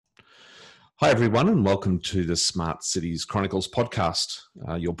Hi, everyone, and welcome to the Smart Cities Chronicles podcast,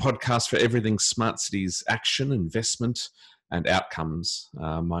 your podcast for everything smart cities action, investment, and outcomes.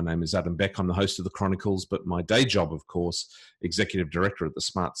 My name is Adam Beck. I'm the host of the Chronicles, but my day job, of course, Executive Director at the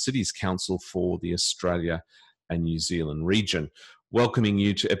Smart Cities Council for the Australia and New Zealand region. Welcoming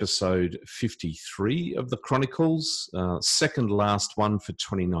you to episode 53 of the Chronicles, second last one for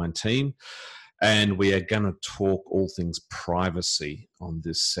 2019. And we are going to talk all things privacy on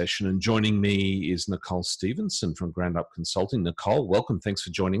this session. And joining me is Nicole Stevenson from Ground Up Consulting. Nicole, welcome. Thanks for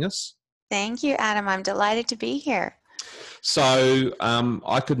joining us. Thank you, Adam. I'm delighted to be here. So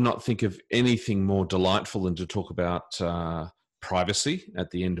I could not think of anything more delightful than to talk about privacy at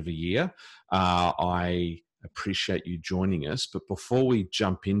the end of a year. I appreciate you joining us. But before we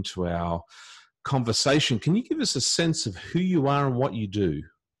jump into our conversation, can you give us a sense of who you are and what you do?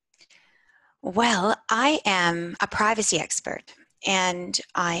 Well, I am a privacy expert, and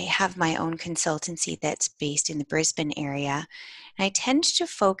I have my own consultancy that's based in the Brisbane area. And I tend to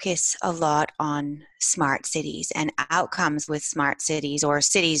focus a lot on smart cities and outcomes with smart cities or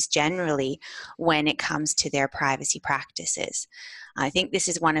cities generally when it comes to their privacy practices. I think this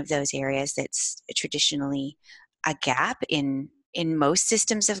is one of those areas that's traditionally a gap in most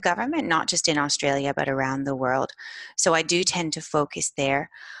systems of government, not just in Australia, but around the world. So I do tend to focus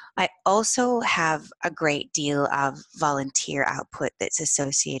there. I also have a great deal of volunteer output that's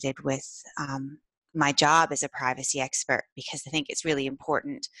associated with my job as a privacy expert, because I think it's really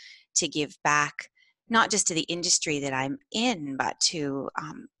important to give back, not just to the industry that I'm in, but to,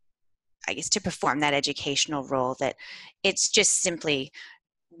 to perform that educational role. That it's just simply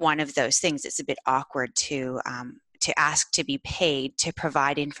one of those things that's a bit awkward to ask to be paid to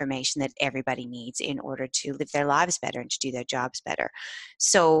provide information that everybody needs in order to live their lives better and to do their jobs better.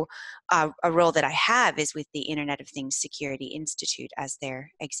 So a role that I have is with the Internet of Things Security Institute as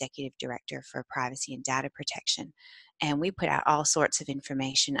their executive director for privacy and data protection. And we put out all sorts of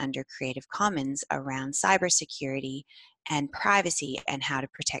information under Creative Commons around cybersecurity and privacy and how to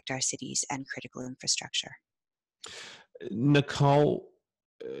protect our cities and critical infrastructure. Nicole,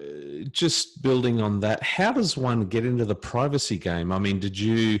 just building on that, how does one get into the privacy game? I mean, did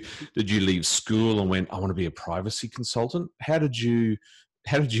you leave school and went, I want to be a privacy consultant? How did you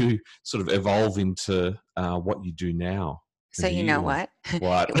sort of evolve into what you do now? So you know what?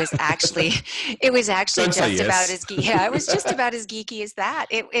 What? It was actually Don't just yes. about as geeky. Yeah, it was just about as geeky as that.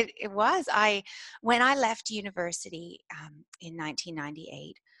 It was. When I left university in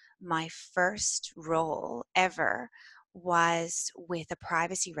 1998, my first role ever was with a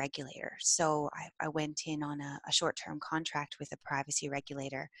privacy regulator. So I went in on a short-term contract with a privacy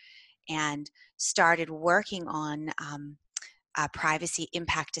regulator and started working on a privacy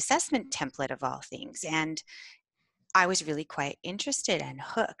impact assessment template of all things. And I was really quite interested and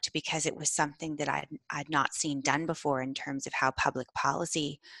hooked because it was something that I'd not seen done before in terms of how public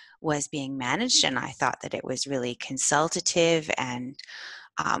policy was being managed. And I thought that it was really consultative and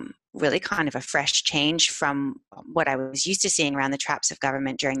really kind of a fresh change from what I was used to seeing around the traps of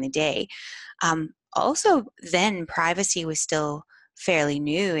government during the day. Also, then privacy was still fairly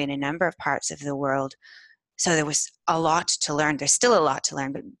new in a number of parts of the world. So there was a lot to learn. There's still a lot to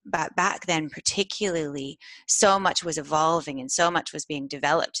learn, but back then particularly, so much was evolving and so much was being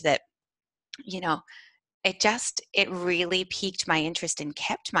developed that, it really piqued my interest and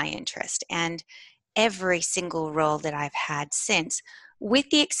kept my interest. And every single role that I've had since, with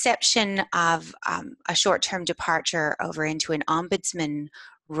the exception of a short-term departure over into an ombudsman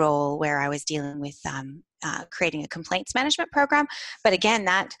role where I was dealing with creating a complaints management program. But again,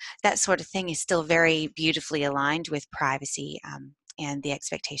 that sort of thing is still very beautifully aligned with privacy and the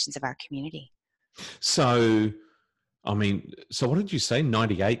expectations of our community. So what did you say?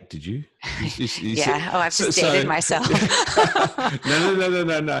 98, did you? Yeah. I've just dated myself.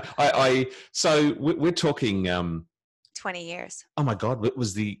 No. So we're talking 20 years. Oh my God! That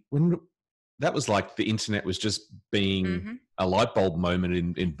was like the internet was just being a light bulb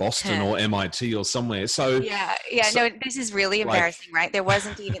moment in Boston or MIT or somewhere. So no, this is really embarrassing, right? There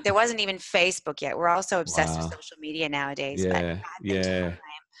wasn't even Facebook yet. We're also obsessed with social media nowadays. Yeah, but at the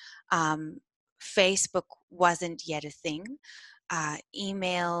time, Facebook wasn't yet a thing.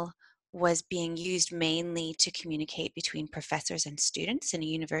 Email was being used mainly to communicate between professors and students in a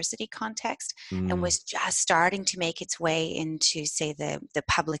university context, and was just starting to make its way into, say, the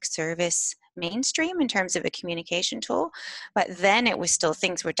public service mainstream in terms of a communication tool. But then it was still,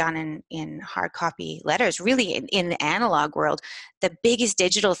 things were done in hard copy letters. Really, in the analog world, the biggest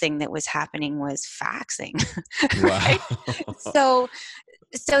digital thing that was happening was faxing. Right? Wow. So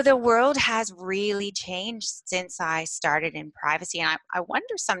So the world has really changed since I started in privacy. And I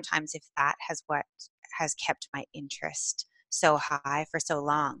wonder sometimes if that has what has kept my interest so high for so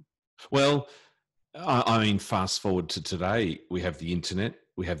long. Well, I mean, fast forward to today, we have the internet,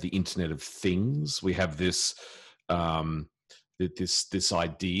 we have the Internet of Things, we have um, this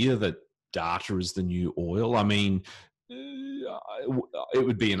idea that data is the new oil. I mean, it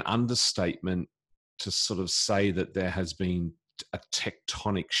would be an understatement to sort of say that there has been a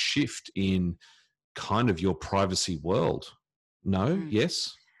tectonic shift in kind of your privacy world. No? Mm.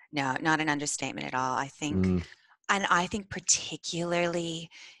 Yes? No, not an understatement at all. Mm, I think particularly,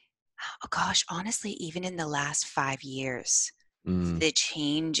 oh gosh, honestly, even in the last 5 years, mm. the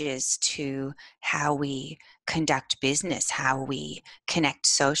changes to how we conduct business, how we connect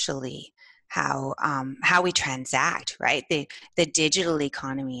socially, how we transact. Right, the digital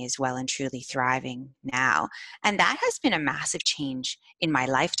economy is well and truly thriving now, and that has been a massive change in my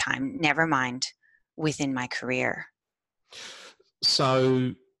lifetime. Never mind within my career.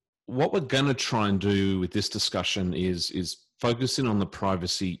 So, what we're going to try and do with this discussion is focusing on the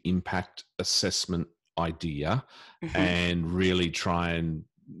privacy impact assessment idea, Hmm. and really try and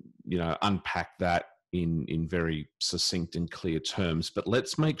unpack that in very succinct and clear terms. But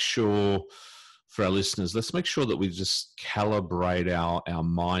let's make sure for our listeners, let's make sure that we just calibrate our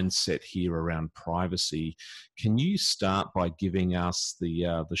mindset here around privacy. Can you start by giving us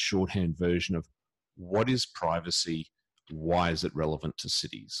the shorthand version of what is privacy? Why is it relevant to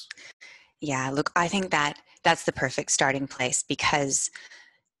cities? Yeah, look, I think that's the perfect starting place because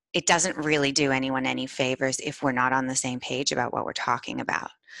it doesn't really do anyone any favors if we're not on the same page about what we're talking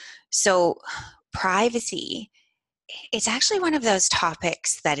about. So, privacy, it's actually one of those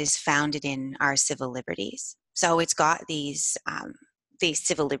topics that is founded in our civil liberties. So, it's got these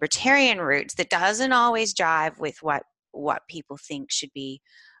civil libertarian roots that doesn't always jive with what people think should be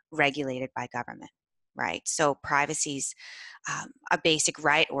regulated by government, right? So, privacy's a basic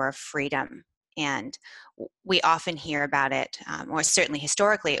right or a freedom. And we often hear about it, or certainly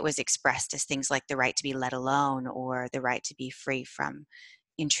historically, it was expressed as things like the right to be let alone or the right to be free from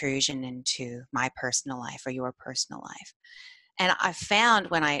intrusion into my personal life or your personal life. And I've found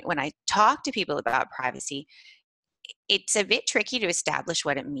when I talk to people about privacy, it's a bit tricky to establish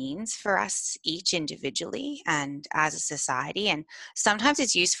what it means for us each individually and as a society. And sometimes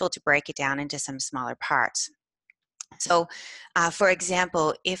it's useful to break it down into some smaller parts. So, for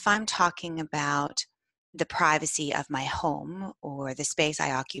example, if I'm talking about the privacy of my home or the space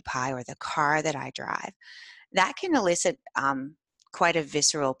I occupy or the car that I drive, that can elicit quite a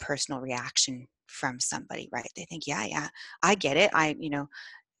visceral personal reaction from somebody, right? They think, yeah, I get it.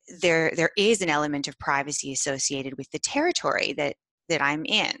 There is an element of privacy associated with the territory that I'm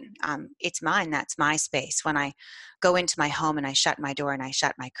in. It's mine. That's my space. When I go into my home and I shut my door and I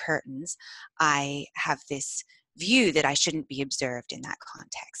shut my curtains, I have this view that I shouldn't be observed in that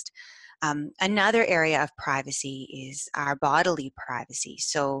context. Another area of privacy is our bodily privacy.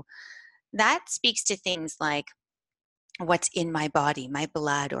 So that speaks to things like what's in my body, my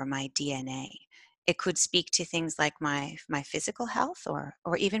blood or my DNA. It could speak to things like my physical health or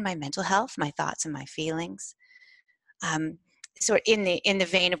even my mental health, my thoughts and my feelings. Um, so in the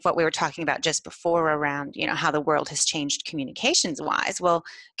vein of what we were talking about just before around how the world has changed communications wise, well,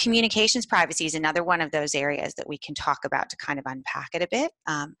 communications privacy is another one of those areas that we can talk about to kind of unpack it a bit.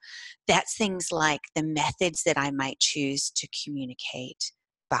 That's things like the methods that I might choose to communicate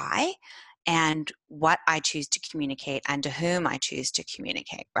by and what I choose to communicate and to whom I choose to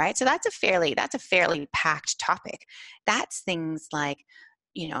communicate, right? So that's a fairly packed topic. That's things like,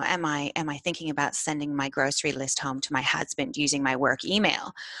 am I thinking about sending my grocery list home to my husband using my work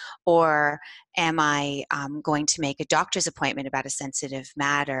email, or am I going to make a doctor's appointment about a sensitive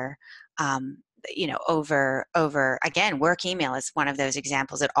matter? Over again, work email is one of those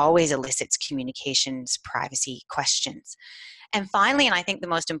examples that always elicits communications privacy questions. And finally, and I think the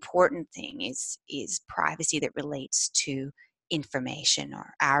most important thing is privacy that relates to information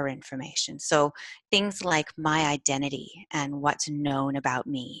or our information. So things like my identity and what's known about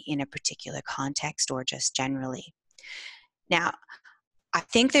me in a particular context or just generally. Now, I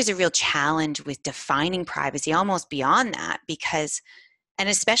think there's a real challenge with defining privacy almost beyond that because, and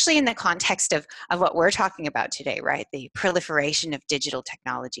especially in the context of what we're talking about today, right? The proliferation of digital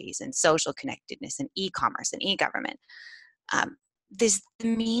technologies and social connectedness and e-commerce and e-government. The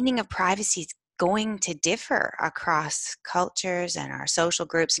meaning of privacy is going to differ across cultures and our social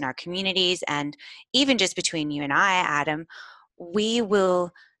groups and our communities, and even just between you and I, Adam, we will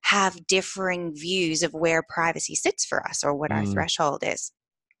have differing views of where privacy sits for us or what our Mm, threshold is.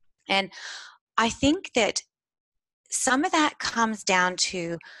 And I think that some of that comes down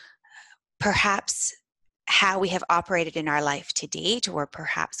to perhaps how we have operated in our life to date, or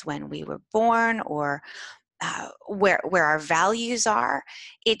perhaps when we were born, or where our values are.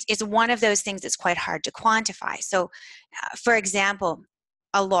 It's one of those things that's quite hard to quantify. So, for example,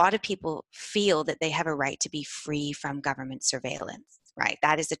 a lot of people feel that they have a right to be free from government surveillance, right?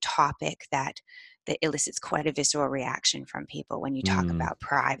 That is a topic that elicits quite a visceral reaction from people when you talk about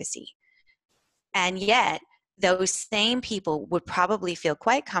privacy. And yet, those same people would probably feel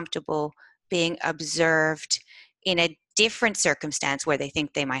quite comfortable being observed in a different circumstance where they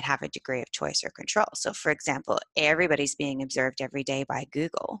think they might have a degree of choice or control. So, for example, everybody's being observed every day by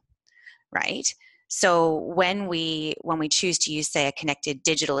Google, right? So when we choose to use, say, a connected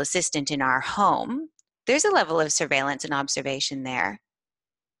digital assistant in our home, there's a level of surveillance and observation there,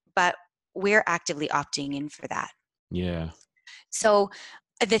 but we're actively opting in for that. Yeah. So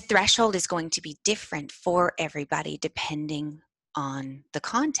the threshold is going to be different for everybody depending on the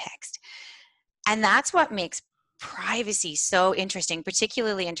context. And that's what makes privacy so interesting,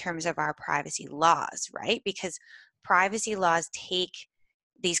 particularly in terms of our privacy laws, right? Because privacy laws take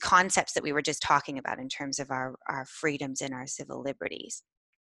these concepts that we were just talking about in terms of our freedoms and our civil liberties,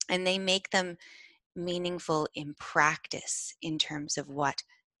 and they make them meaningful in practice in terms of what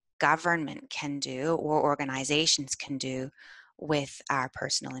government can do or organizations can do with our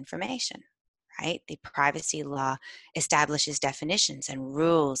personal information, right? The privacy law establishes definitions and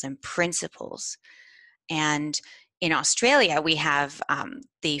rules and principles. And in Australia, we have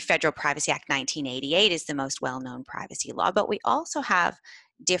the Federal Privacy Act 1988 is the most well-known privacy law, but we also have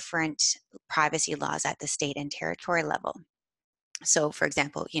different privacy laws at the state and territory level. So, for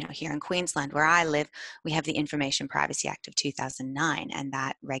example, here in Queensland, where I live, we have the Information Privacy Act of 2009, and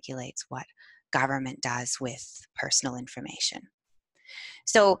that regulates what government does with personal information.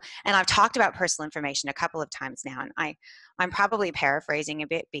 So, and I've talked about personal information a couple of times now, and I'm probably paraphrasing a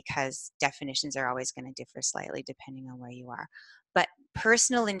bit because definitions are always going to differ slightly depending on where you are. But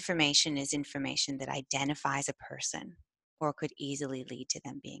personal information is information that identifies a person or could easily lead to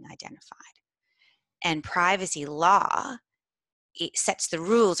them being identified. And privacy law, it sets the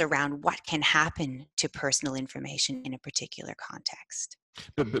rules around what can happen to personal information in a particular context.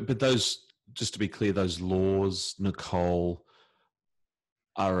 But those, just to be clear, those laws, Nicole,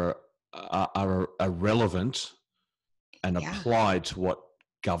 are relevant and applied to what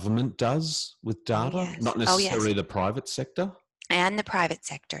government does with data, not necessarily the private sector. And the private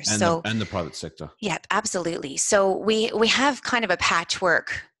sector. And the private sector. Yeah, absolutely. So we have kind of a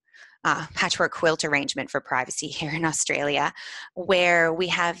patchwork quilt arrangement for privacy here in Australia, where we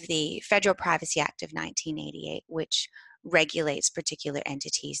have the Federal Privacy Act of 1988, which regulates particular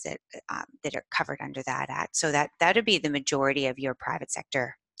entities that are covered under that act. So that would be the majority of your private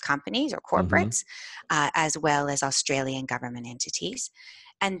sector companies or corporates, as well as Australian government entities.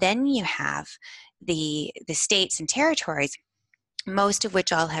 And then you have the states and territories, most of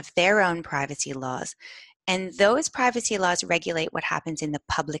which all have their own privacy laws. And those privacy laws regulate what happens in the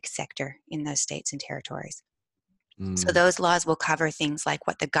public sector in those states and territories. So those laws will cover things like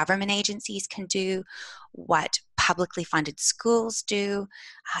what the government agencies can do, what publicly funded schools do,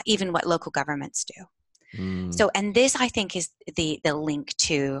 even what local governments do. So, and this, I think, is the link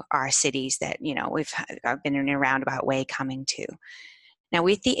to our cities that, I've been in a roundabout way coming to. Now,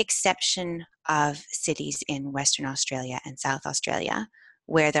 with the exception of cities in Western Australia and South Australia,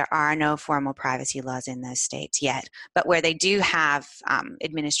 where there are no formal privacy laws in those states yet, but where they do have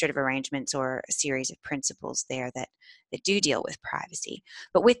administrative arrangements or a series of principles there that do deal with privacy.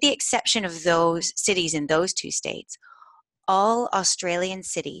 But with the exception of those cities in those two states, all Australian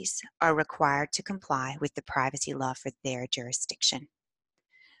cities are required to comply with the privacy law for their jurisdiction.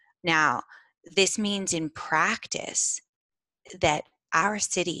 Now, this means in practice that our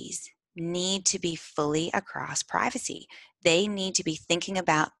cities need to be fully across privacy. They need to be thinking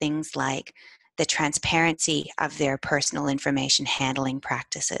about things like the transparency of their personal information handling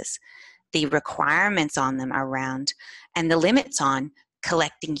practices, the requirements on them around, and the limits on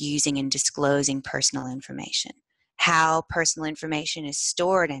collecting, using, and disclosing personal information, how personal information is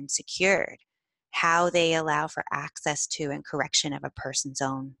stored and secured, how they allow for access to and correction of a person's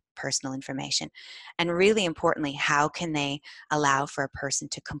own personal information, and really importantly, how can they allow for a person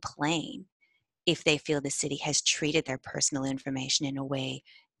to complain if they feel the city has treated their personal information in a way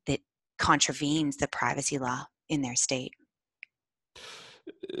that contravenes the privacy law in their state.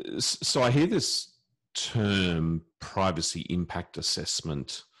 So I hear this term privacy impact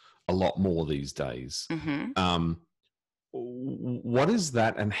assessment a lot more these days. What is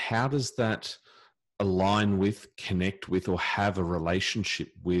that, and how does that align with, connect with, or have a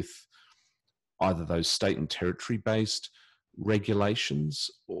relationship with either those state and territory based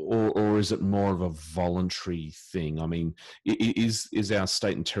regulations, or is it more of a voluntary thing? I mean, is our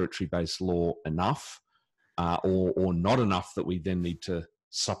state and territory based law enough, or not enough, that we then need to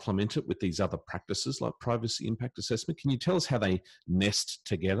supplement it with these other practices like privacy impact assessment? Can you tell us how they nest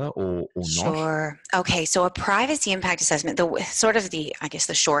together, or not? Sure. Okay, so a privacy impact assessment, I guess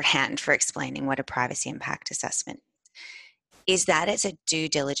the shorthand for explaining what a privacy impact assessment is, that it's a due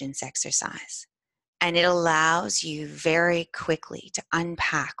diligence exercise. And it allows you very quickly to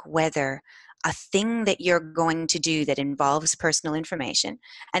unpack whether a thing that you're going to do that involves personal information,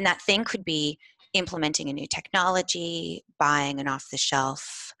 and that thing could be implementing a new technology, buying an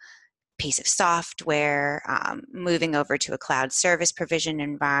off-the-shelf piece of software, moving over to a cloud service provision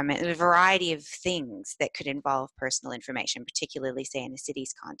environment, a variety of things that could involve personal information, particularly, say, in a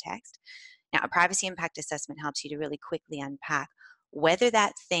city's context. Now, a privacy impact assessment helps you to really quickly unpack whether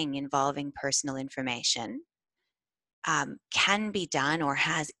that thing involving personal information can be done or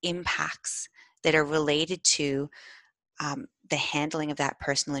has impacts that are related to the handling of that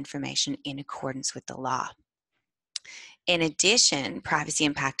personal information in accordance with the law. In addition, privacy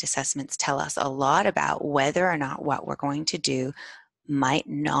impact assessments tell us a lot about whether or not what we're going to do might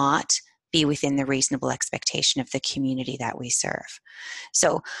not be within the reasonable expectation of the community that we serve.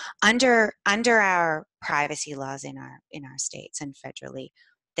 So under our privacy laws in our states and federally,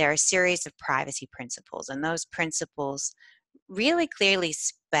 there are a series of privacy principles, and those principles really clearly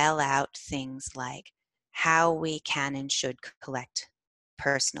spell out things like how we can and should collect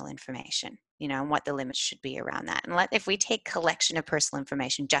personal information, and what the limits should be around that. And if we take collection of personal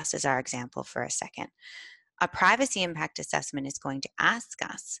information just as our example for a second, a privacy impact assessment is going to ask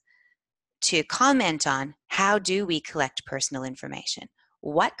us to comment on how do we collect personal information?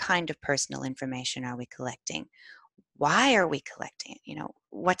 What kind of personal information are we collecting? Why are we collecting it?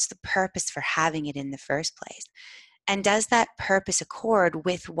 What's the purpose for having it in the first place? And does that purpose accord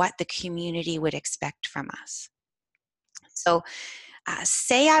with what the community would expect from us? So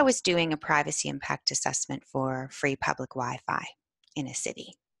say I was doing a privacy impact assessment for free public Wi-Fi in a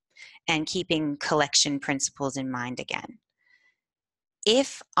city, and keeping collection principles in mind again.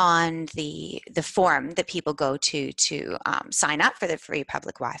 If on the form that people go to sign up for the free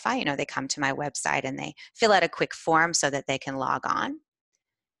public Wi-Fi, they come to my website and they fill out a quick form so that they can log on.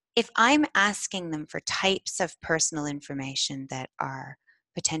 If I'm asking them for types of personal information that are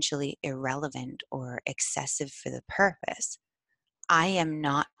potentially irrelevant or excessive for the purpose, I am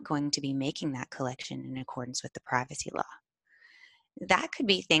not going to be making that collection in accordance with the privacy law. That could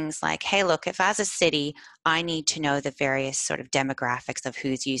be things like, hey, look, if as a city, I need to know the various sort of demographics of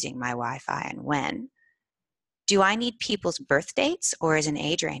who's using my Wi-Fi and when, do I need people's birth dates, or is an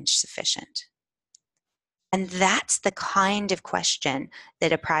age range sufficient? And that's the kind of question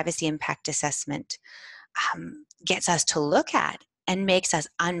that a privacy impact assessment gets us to look at and makes us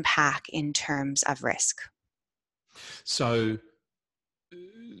unpack in terms of risk. So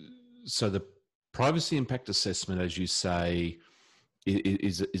the privacy impact assessment, as you say,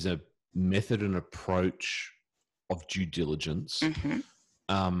 is a method and approach of due diligence. Mm-hmm.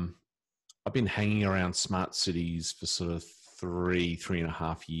 I've been hanging around smart cities for sort of three and a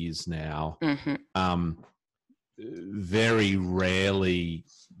half years now. Mm-hmm. Very rarely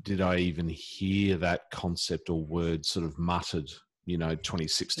did I even hear that concept or word sort of muttered,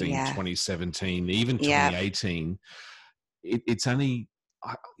 2016, 2017, even 2018. It's only,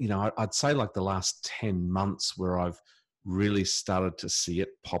 I'd say like the last 10 months where I've really started to see it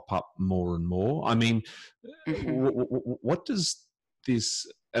pop up more and more. I mean, mm-hmm. What does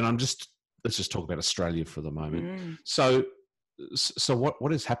this, and let's just talk about Australia for the moment. Mm. So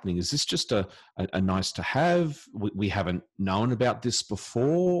what is happening? Is this just a nice to have? We haven't known about this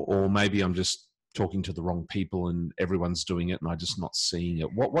before, or maybe I'm just talking to the wrong people and everyone's doing it and I'm just not seeing it.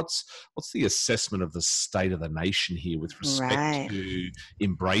 What's the assessment of the state of the nation here with respect to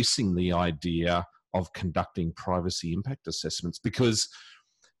embracing the idea of conducting privacy impact assessments? Because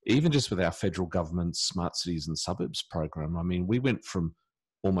even just with our federal government's Smart Cities and Suburbs program, I mean, we went from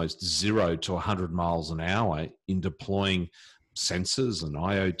almost 0 to 100 miles an hour in deploying sensors and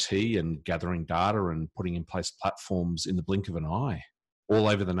IoT and gathering data and putting in place platforms in the blink of an eye all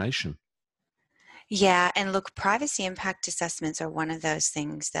over the nation. Yeah, and look, privacy impact assessments are one of those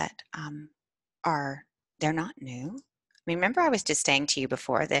things that they're not new. I mean, remember I was just saying to you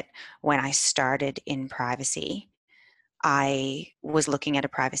before that when I started in privacy, I was looking at a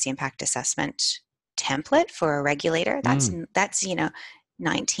privacy impact assessment template for a regulator. That's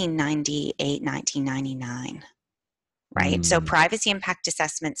 1998, 1999, right? So privacy impact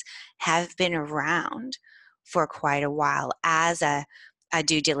assessments have been around for quite a while as a a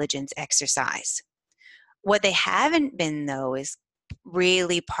due diligence exercise. What they haven't been, though, is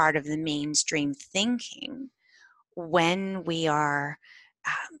really part of the mainstream thinking when we are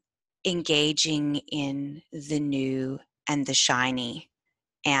engaging in the new and the shiny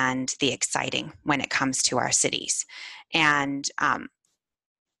and the exciting when it comes to our cities. And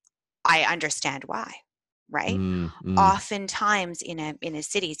I understand why, right? Oftentimes in a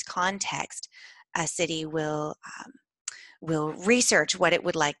city's context, a city will research what it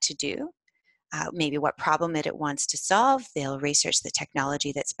would like to do, maybe what problem it wants to solve. They'll research the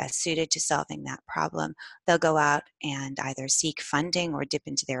technology that's best suited to solving that problem. They'll go out and either seek funding or dip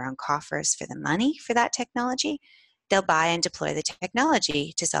into their own coffers for the money for that technology. They'll buy and deploy the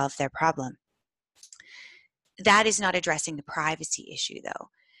technology to solve their problem. That is not addressing the privacy issue, though.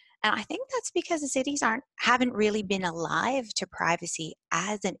 And I think that's because the cities haven't really been alive to privacy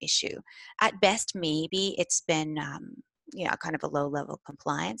as an issue. At best, maybe it's been kind of a low-level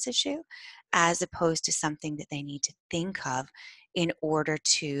compliance issue, as opposed to something that they need to think of in order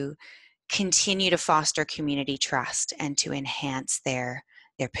to continue to foster community trust and to enhance their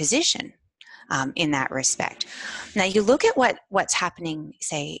position in that respect. Now, you look at what's happening,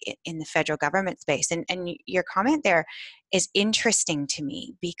 say, in the federal government space, and your comment there is interesting to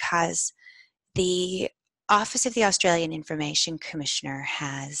me because the Office of the Australian Information Commissioner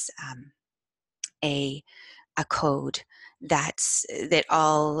has a code that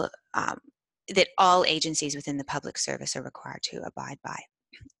all agencies within the public service are required to abide by,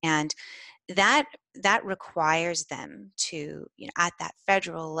 and that requires them to, at that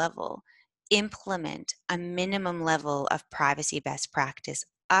federal level, implement a minimum level of privacy best practice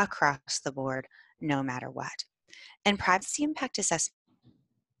across the board, no matter what. And privacy impact assessments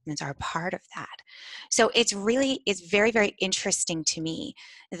are part of that. So it's very, very interesting to me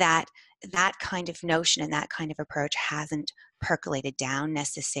that kind of notion and that kind of approach hasn't percolated down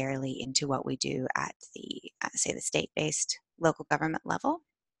necessarily into what we do at the, say, the state-based local government level.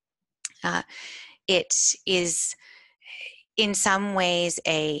 It is in some ways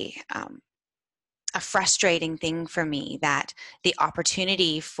a frustrating thing for me that the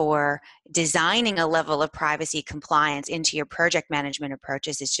opportunity for designing a level of privacy compliance into your project management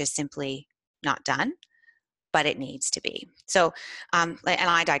approaches is just simply not done, but it needs to be. So, and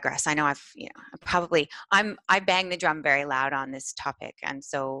I digress. I know I bang the drum very loud on this topic. And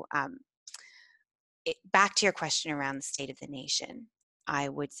so back to your question around the state of the nation, I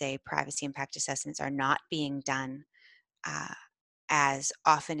would say privacy impact assessments are not being done as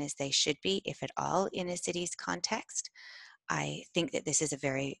often as they should be, if at all, in a city's context. I think that this is a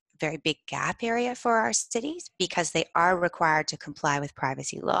very, very big gap area for our cities because they are required to comply with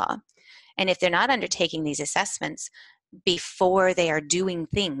privacy law. And if they're not undertaking these assessments before they are doing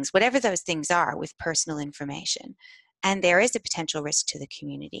things, whatever those things are, with personal information, and there is a potential risk to the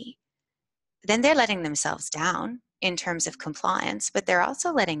community, then they're letting themselves down in terms of compliance, but they're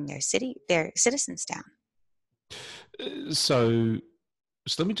also letting their citizens down. So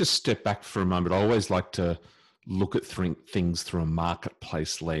let me just step back for a moment. I always like to look at things through a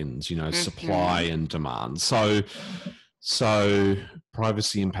marketplace lens, supply and demand. So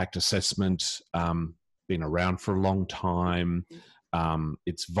privacy impact assessment, been around for a long time.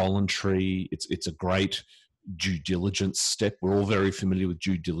 It's voluntary. It's a great due diligence step. We're all very familiar with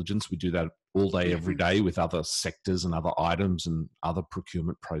due diligence. We do that all day, every day with other sectors and other items and other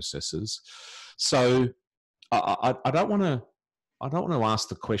procurement processes. So I don't want to ask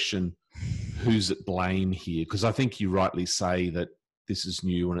the question, who's at blame here? Because I think you rightly say that this is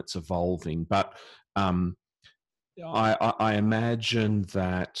new and it's evolving. But I imagine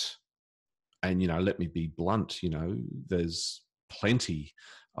that, and let me be blunt, there's plenty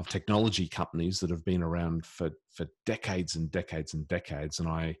of technology companies that have been around for decades and decades and decades, and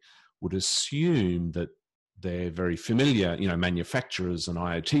I would assume that they're very familiar. Manufacturers and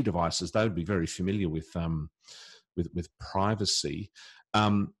IoT devices, they would be very familiar with privacy.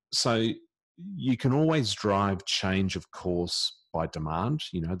 So you can always drive change, of course, by demand.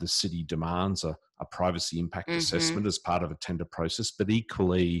 The city demands a privacy impact assessment as part of a tender process, but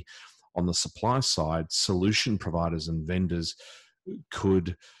equally on the supply side, solution providers and vendors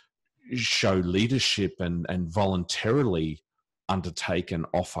could show leadership and voluntarily undertake and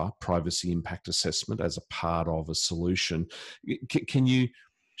offer privacy impact assessment as a part of a solution. Can you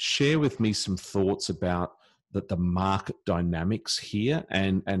share with me some thoughts about the market dynamics here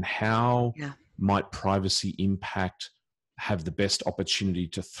and how might privacy impact have the best opportunity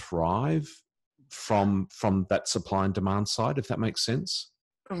to thrive from that supply and demand side, if that makes sense?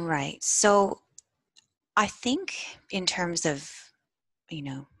 Right. So I think in terms of,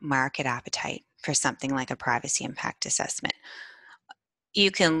 market appetite for something like a privacy impact assessment,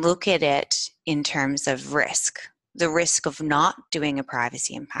 you can look at it in terms of risk. The risk of not doing a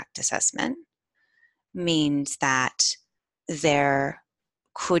privacy impact assessment means that there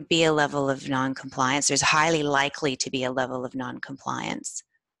could be a level of non-compliance. There's highly likely to be a level of non-compliance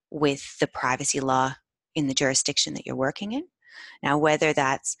with the privacy law in the jurisdiction that you're working in. Now, whether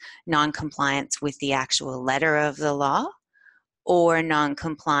that's non-compliance with the actual letter of the law or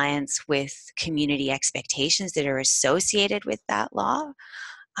non-compliance with community expectations that are associated with that law,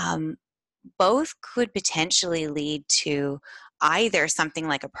 both could potentially lead to either something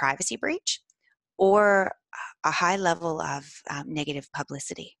like a privacy breach or a high level of negative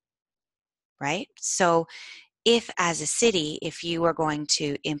publicity, right? So if as a city, if you are going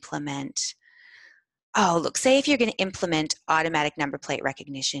to implement, say if you're going to implement automatic number plate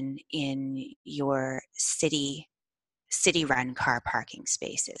recognition in your city-run car parking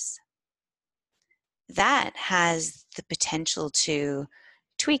spaces, that has the potential to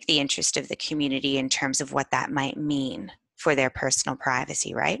tweak the interest of the community in terms of what that might mean for their personal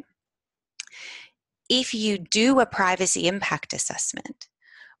privacy, right? If you do a privacy impact assessment,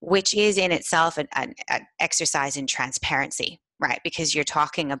 which is in itself an exercise in transparency, right? Because you're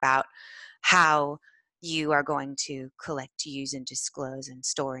talking about how you are going to collect, use, and disclose and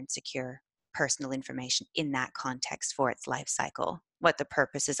store and secure personal information in that context for its life cycle, what the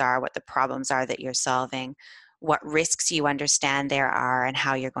purposes are, what the problems are that you're solving, what risks you understand there are, and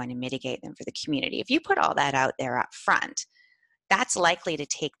how you're going to mitigate them for the community. If you put all that out there up front, that's likely to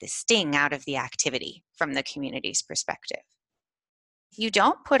take the sting out of the activity from the community's perspective. If you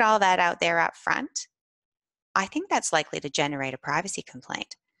don't put all that out there up front, I think that's likely to generate a privacy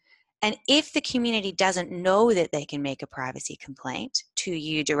complaint. And if the community doesn't know that they can make a privacy complaint to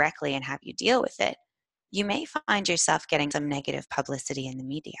you directly and have you deal with it, you may find yourself getting some negative publicity in the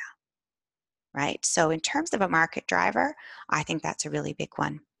media, right? So in terms of a market driver, I think that's a really big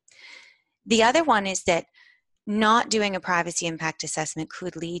one. The other one is that not doing a privacy impact assessment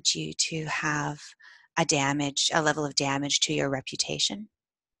could lead you to have a level of damage to your reputation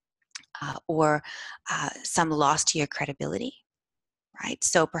or some loss to your credibility, right?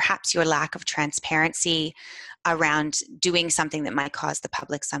 So perhaps your lack of transparency around doing something that might cause the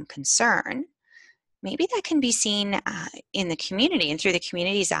public some concern, maybe that can be seen in the community and through the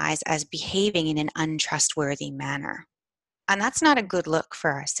community's eyes as behaving in an untrustworthy manner. And that's not a good look for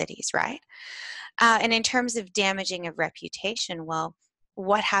our cities, right? And in terms of damaging of reputation, well,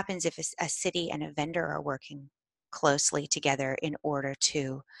 what happens if a city and a vendor are working closely together in order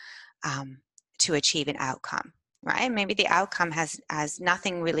to achieve an outcome, right? Maybe the outcome has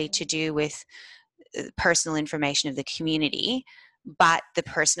nothing really to do with personal information of the community, but the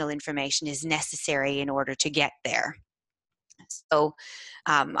personal information is necessary in order to get there. So,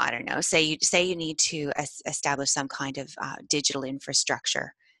 I don't know. Say you need to establish some kind of digital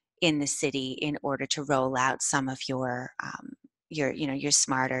infrastructure in the city in order to roll out some of your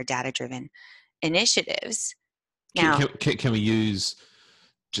smarter data-driven initiatives. Now, can we use,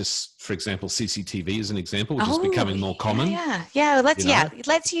 just for example, CCTV as an example, which is becoming more common?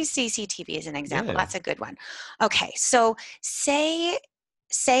 Let's use CCTV as an example. That's a good one. Okay, so say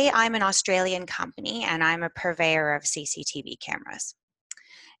I'm an Australian company and I'm a purveyor of CCTV cameras,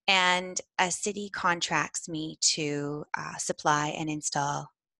 and a city contracts me to supply and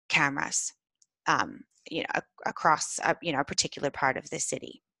install cameras, across a particular part of the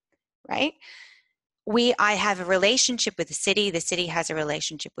city, right? I have a relationship with the city has a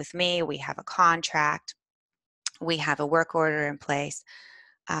relationship with me, we have a contract, we have a work order in place.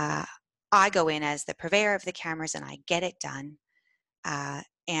 I go in as the purveyor of the cameras and I get it done.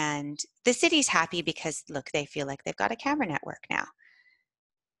 And the city's happy because, look, they feel like they've got a camera network now.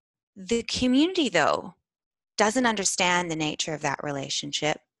 The community, though, doesn't understand the nature of that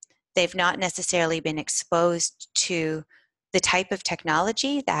relationship. They've not necessarily been exposed to the type of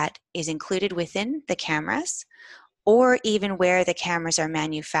technology that is included within the cameras, or even where the cameras are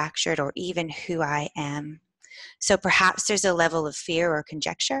manufactured, or even who I am. So perhaps there's a level of fear or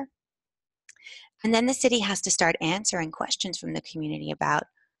conjecture. And then the city has to start answering questions from the community about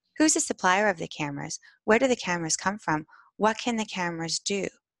who's the supplier of the cameras, where do the cameras come from, what can the cameras do?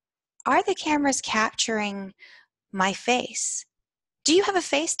 Are the cameras capturing my face? Do you have a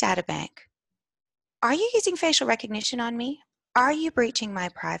face data bank? Are you using facial recognition on me? Are you breaching my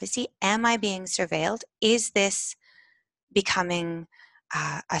privacy? Am I being surveilled? Is this becoming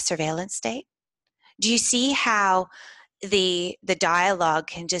a surveillance state? Do you see how the dialogue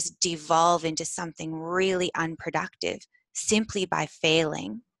can just devolve into something really unproductive simply by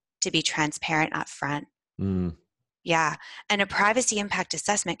failing to be transparent up front? Yeah, and a privacy impact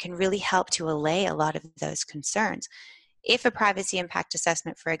assessment can really help to allay a lot of those concerns. If a privacy impact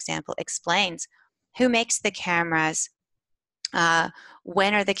assessment, for example, explains who makes the cameras,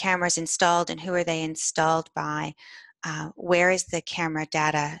 when are the cameras installed and who are they installed by, where is the camera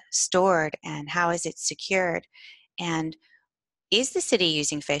data stored and how is it secured, and is the city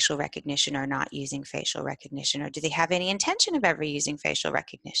using facial recognition or not using facial recognition, or do they have any intention of ever using facial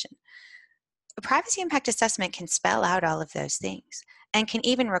recognition? A privacy impact assessment can spell out all of those things and can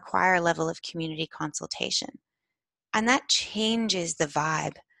even require a level of community consultation. And that changes the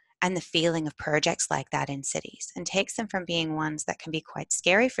vibe and the feeling of projects like that in cities and takes them from being ones that can be quite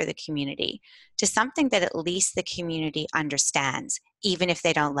scary for the community to something that at least the community understands, even if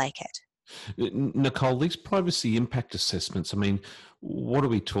they don't like it. Nicole, these privacy impact assessments, I mean, what are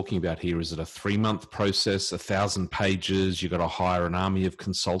we talking about here? Is it a 3-month process, 1,000 pages? You've got to hire an army of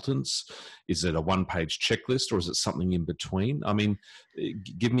consultants? Is it a 1-page checklist, or is it something in between? I mean,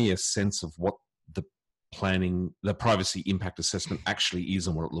 give me a sense of what the privacy impact assessment actually is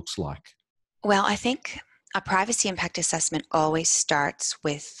and what it looks like. Well, I think a privacy impact assessment always starts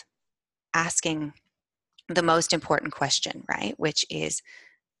with asking the most important question, right? Which is,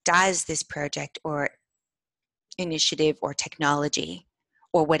 does this project or initiative or technology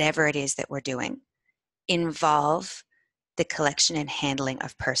or whatever it is that we're doing involve the collection and handling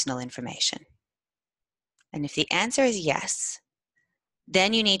of personal information? And if the answer is yes,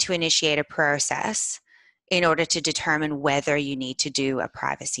 then you need to initiate a process in order to determine whether you need to do a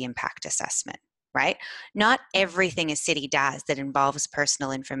privacy impact assessment, right? Not everything a city does that involves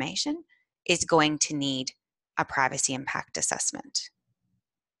personal information is going to need a privacy impact assessment.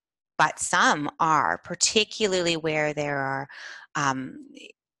 But some are, particularly where there are,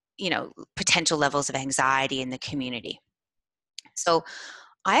 potential levels of anxiety in the community. So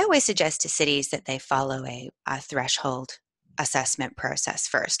I always suggest to cities that they follow a threshold assessment process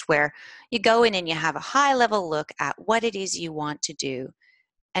first, where you go in and you have a high level look at what it is you want to do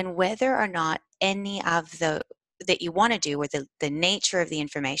and whether or not any of the that you want to do, or the nature of the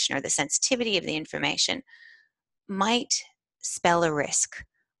information or the sensitivity of the information might spell a risk,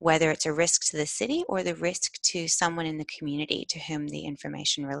 whether it's a risk to the city or the risk to someone in the community to whom the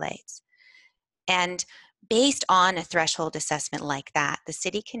information relates. And based on a threshold assessment like that, the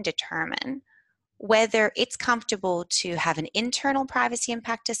city can determine whether it's comfortable to have an internal privacy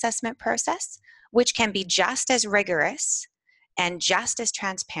impact assessment process, which can be just as rigorous and just as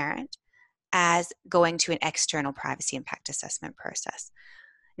transparent as going to an external privacy impact assessment process.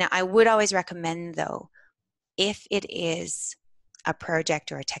 Now, I would always recommend, though, if it is a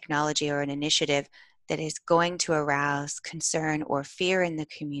project or a technology or an initiative that is going to arouse concern or fear in the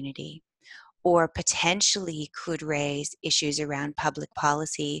community, or potentially could raise issues around public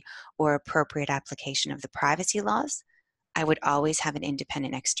policy or appropriate application of the privacy laws, I would always have an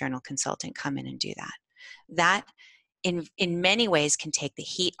independent external consultant come in and do that. That, in many ways, can take the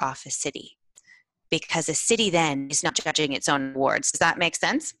heat off a city, because a city then is not judging its own awards. Does that make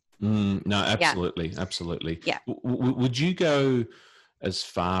sense? No, absolutely, yeah. Absolutely. Yeah. Would you go as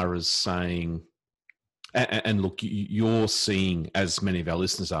far as saying, and look, you're seeing, as many of our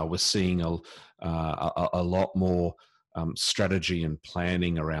listeners are, we're seeing a lot more strategy and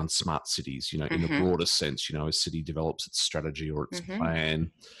planning around smart cities, in a broader sense. A city develops its strategy or its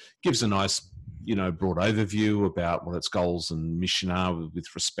plan, gives a nice, broad overview about what its goals and mission are with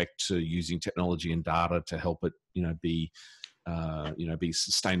respect to using technology and data to help it, be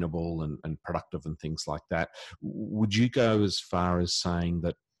sustainable and productive and things like that. Would you go as far as saying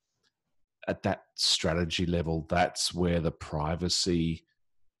that at that strategy level, that's where the privacy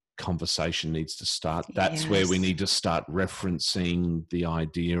conversation needs to start? That's where we need to start referencing the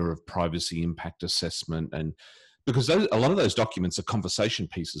idea of privacy impact assessment, and because a lot of those documents are conversation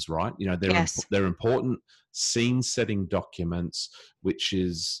pieces, right? They're important scene-setting documents, which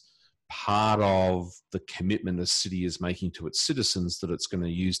is part of the commitment a city is making to its citizens that it's going to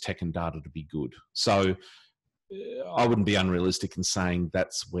use tech and data to be good. So I wouldn't be unrealistic in saying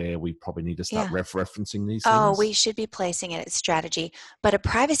that's where we probably need to start referencing these things. Oh, we should be placing it as strategy. But a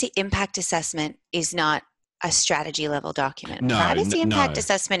privacy impact assessment is not a strategy level document. Privacy impact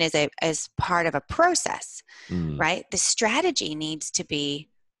assessment is part of a process, right? The strategy needs to be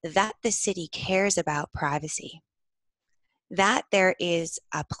that the city cares about privacy, that there is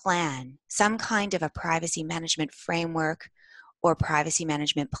a plan, some kind of a privacy management framework or privacy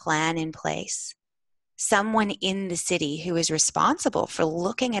management plan in place. Someone in the city who is responsible for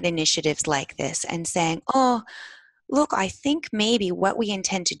looking at initiatives like this and saying, oh, look, I think maybe what we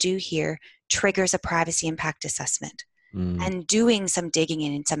intend to do here triggers a privacy impact assessment. and doing some digging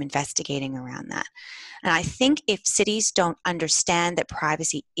in and some investigating around that. And I think if cities don't understand that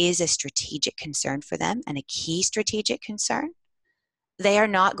privacy is a strategic concern for them and a key strategic concern, they are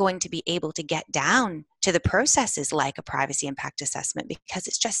not going to be able to get down to the processes like a privacy impact assessment, because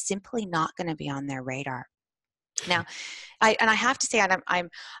it's just simply not going to be on their radar. Now, I have to say,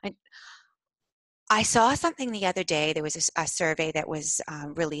 I saw something the other day. There was a survey that was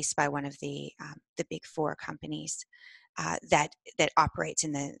released by one of the big four companies that operates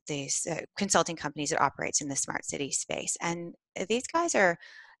in the consulting companies that operates in the smart city space. And these guys they're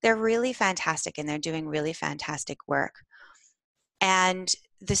really fantastic, and they're doing really fantastic work. And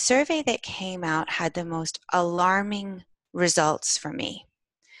the survey that came out had the most alarming results for me.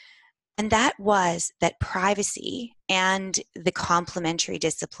 And that was that privacy and the complementary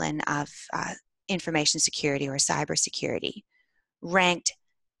discipline of information security or cybersecurity ranked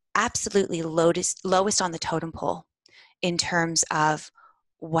absolutely lowest on the totem pole in terms of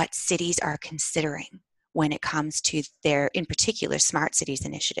what cities are considering when it comes to their, in particular, smart cities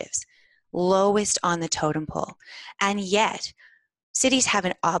initiatives. Lowest on the totem pole. And yet, cities have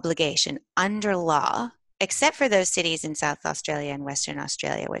an obligation under law, except for those cities in South Australia and Western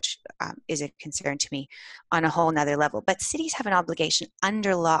Australia, which is a concern to me on a whole nother level. But cities have an obligation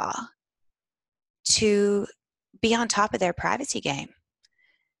under law to be on top of their privacy game.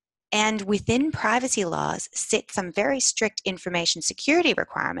 And within privacy laws sit some very strict information security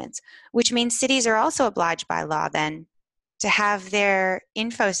requirements, which means cities are also obliged by law then to have their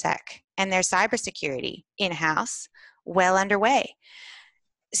InfoSec and their cybersecurity in-house well underway.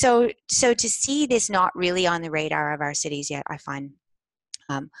 So to see this not really on the radar of our cities yet, I find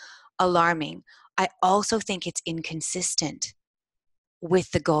alarming. I also think it's inconsistent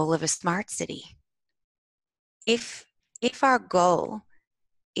with the goal of a smart city. If our goal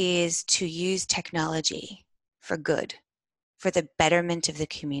is to use technology for good, for the betterment of the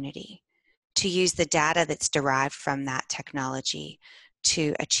community, to use the data that's derived from that technology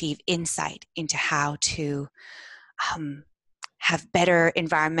to achieve insight into how to have better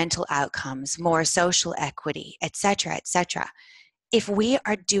environmental outcomes, more social equity, etc., etc. If we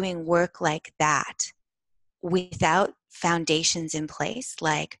are doing work like that without foundations in place,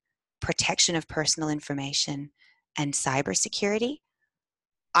 like protection of personal information and cybersecurity,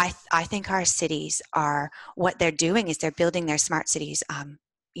 I think our cities what they're doing is they're building their smart cities, on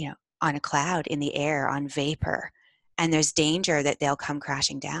a cloud, in the air, on vapor, and there's danger that they'll come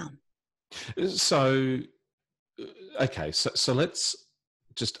crashing down. So, okay, so let's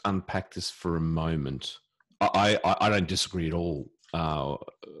just unpack this for a moment. I don't disagree at all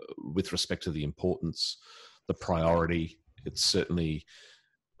with respect to the importance, the priority. It's certainly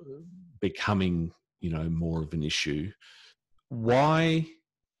becoming, more of an issue. Why?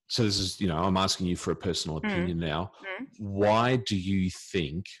 So this is, I'm asking you for a personal opinion now. Why do you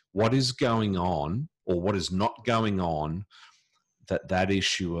think, what is going on or what is not going on, that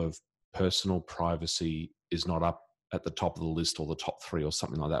issue of personal privacy is not up at the top of the list, or the top 3 or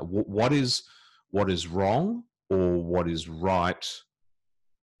something like that? What is wrong or what is right?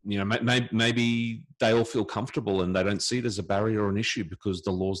 Maybe they all feel comfortable and they don't see it as a barrier or an issue because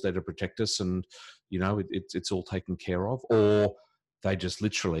the law's there to protect us and, it's all taken care of, or they just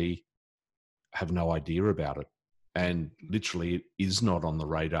literally have no idea about it and literally it is not on the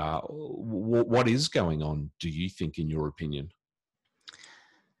radar. What is going on, do you think, in your opinion?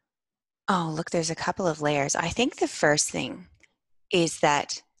 Oh, look, there's a couple of layers. I think the first thing is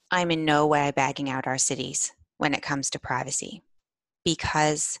that I'm in no way bagging out our cities when it comes to privacy,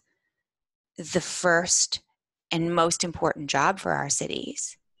 because the first and most important job for our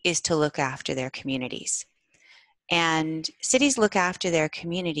cities is to look after their communities. And cities look after their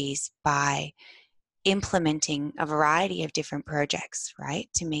communities by implementing a variety of different projects, right,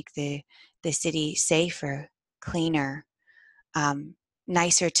 to make the city safer, cleaner,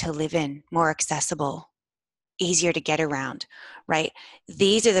 nicer to live in, more accessible, easier to get around, right?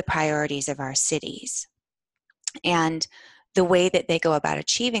 These are the priorities of our cities. And the way that they go about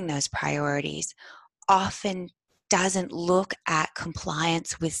achieving those priorities often doesn't look at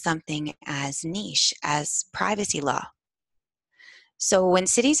compliance with something as niche as privacy law. So when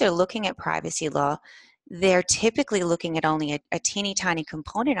cities are looking at privacy law, they're typically looking at only a teeny tiny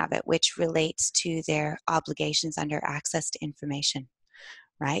component of it, which relates to their obligations under access to information,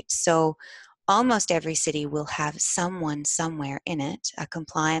 right? So almost every city will have someone somewhere in it, a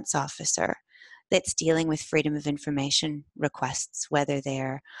compliance officer, that's dealing with freedom of information requests, whether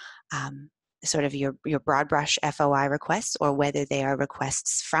they're sort of your broad brush FOI requests, or whether they are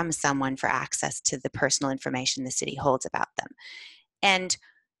requests from someone for access to the personal information the city holds about them. And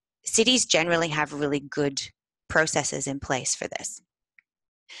cities generally have really good processes in place for this.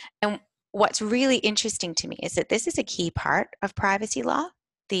 And what's really interesting to me is that this is a key part of privacy law,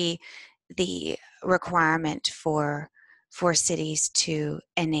 the requirement for cities to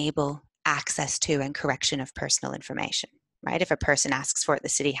enable access to and correction of personal information, right? If a person asks for it, the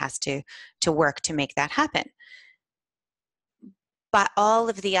city has to work to make that happen. But all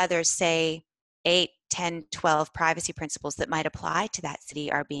of the others, say 8, 10, 12 privacy principles that might apply to that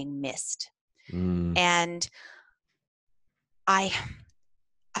city are being missed. And I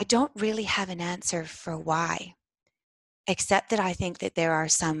don't really have an answer for why, except that I think that there are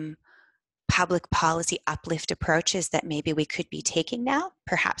some public policy uplift approaches that maybe we could be taking now.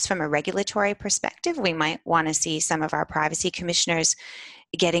 Perhaps from a regulatory perspective, we might want to see some of our privacy commissioners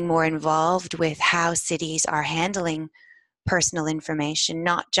getting more involved with how cities are handling personal information,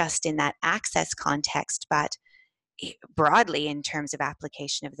 not just in that access context, but broadly in terms of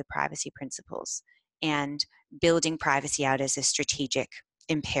application of the privacy principles and building privacy out as a strategic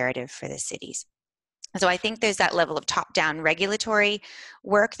imperative for the cities. So I think there's that level of top-down regulatory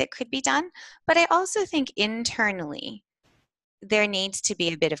work that could be done, but I also think internally there needs to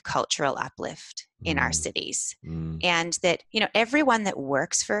be a bit of cultural uplift in our cities. And that, everyone that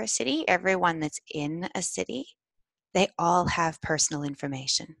works for a city, everyone that's in a city, they all have personal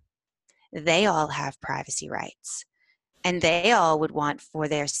information. They all have privacy rights. And they all would want for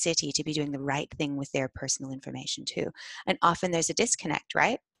their city to be doing the right thing with their personal information too. And often there's a disconnect,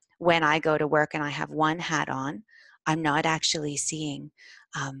 right? When I go to work and I have one hat on, I'm not actually seeing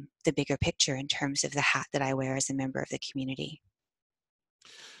the bigger picture in terms of the hat that I wear as a member of the community.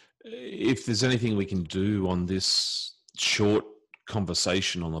 If there's anything we can do on this short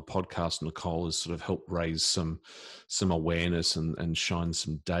conversation on the podcast, Nicole, is sort of help raise some awareness and shine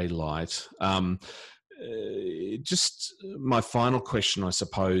some daylight. Just my final question, I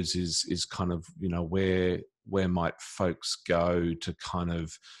suppose, is kind of, where might folks go to kind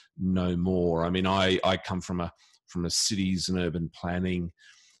of know more? I mean, I come from a cities and urban planning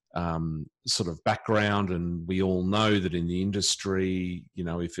sort of background, and we all know that in the industry,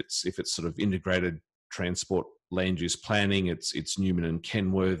 if it's sort of integrated transport land use planning, it's Newman and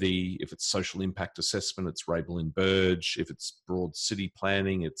Kenworthy. If it's social impact assessment, it's Rabel and Burge. If it's broad city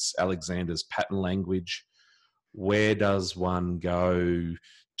planning, it's Alexander's pattern language. Where does one go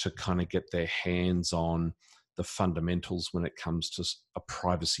to kind of get their hands on the fundamentals when it comes to a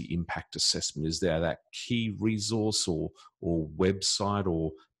privacy impact assessment? Is there that key resource or website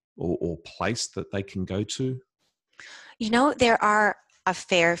or place that they can go to? There are a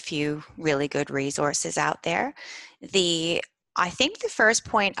fair few really good resources out there. I think the first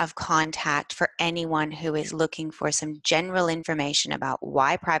point of contact for anyone who is looking for some general information about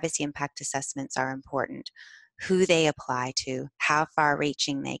why privacy impact assessments are important, who they apply to, how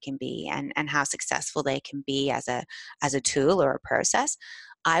far-reaching they can be, and how successful they can be as a tool or a process,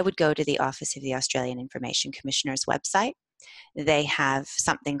 I would go to the Office of the Australian Information Commissioner's website. They have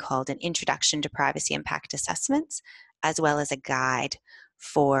something called an Introduction to Privacy Impact Assessments, as well as a guide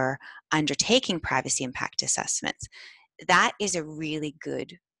for undertaking privacy impact assessments. That is a really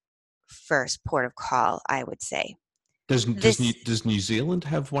good first port of call, I would say. Does New Zealand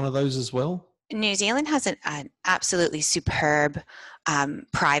have one of those as well? New Zealand has an absolutely superb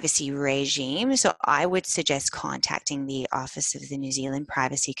privacy regime, so I would suggest contacting the Office of the New Zealand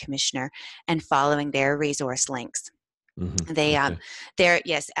Privacy Commissioner and following their resource links. Mm-hmm. They're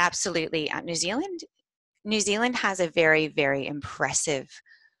yes, absolutely. New Zealand has a very, very impressive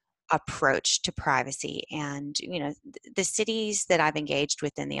approach to privacy, and the cities that I've engaged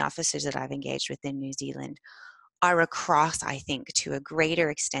with and the officers that I've engaged with in New Zealand are across, I think, to a greater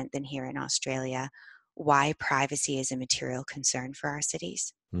extent than here in Australia, why privacy is a material concern for our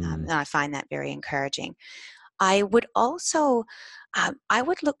cities. And I find that very encouraging. I would also, I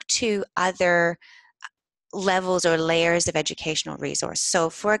would look to other levels or layers of educational resource. So,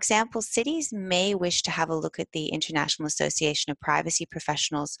 for example, cities may wish to have a look at the International Association of Privacy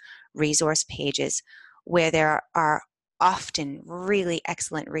Professionals resource pages, where there are often really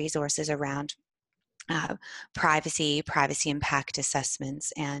excellent resources around privacy impact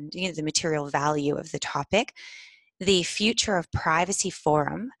assessments, and the material value of the topic. The Future of Privacy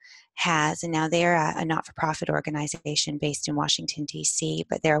Forum has, and now they're a not-for-profit organization based in Washington, D.C.,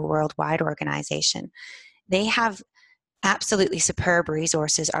 but they're a worldwide organization. They have absolutely superb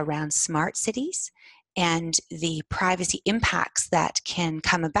resources around smart cities and the privacy impacts that can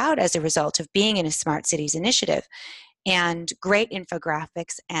come about as a result of being in a smart cities initiative, and great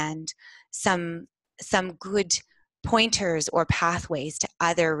infographics and some good pointers or pathways to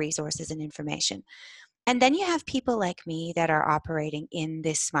other resources and information. And then you have people like me that are operating in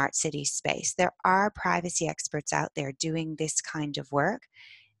this smart city space. There are privacy experts out there doing this kind of work,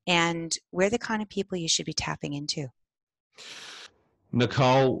 and we're the kind of people you should be tapping into.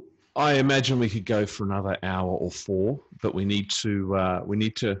 Nicole, I imagine we could go for another hour or four, but we need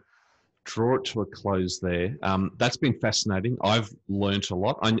to draw it to a close there. That's been fascinating. I've learnt a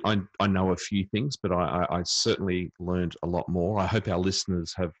lot. I know a few things, but I certainly learned a lot more. I hope our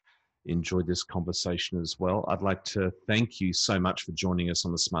listeners have enjoyed this conversation as well. I'd like to thank you so much for joining us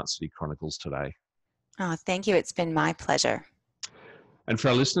on the Smart City Chronicles today. Oh, thank you. It's been my pleasure. And for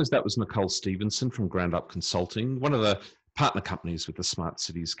our listeners, that was Nicole Stevenson from Ground Up Consulting, one of the partner companies with the Smart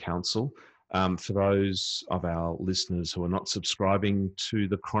Cities Council. For those of our listeners who are not subscribing to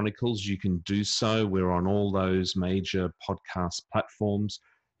the Chronicles, you can do so. We're on all those major podcast platforms.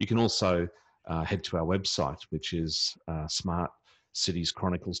 You can also head to our website, which is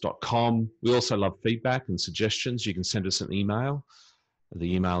smartcitieschronicles.com. We also love feedback and suggestions. You can send us an email.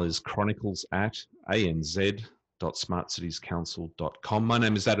 The email is chronicles@anz.smartcitiescouncil.com. My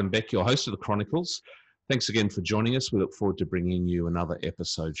name is Adam Beck, your host of the Chronicles. Thanks again for joining us. We look forward to bringing you another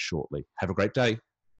episode shortly. Have a great day.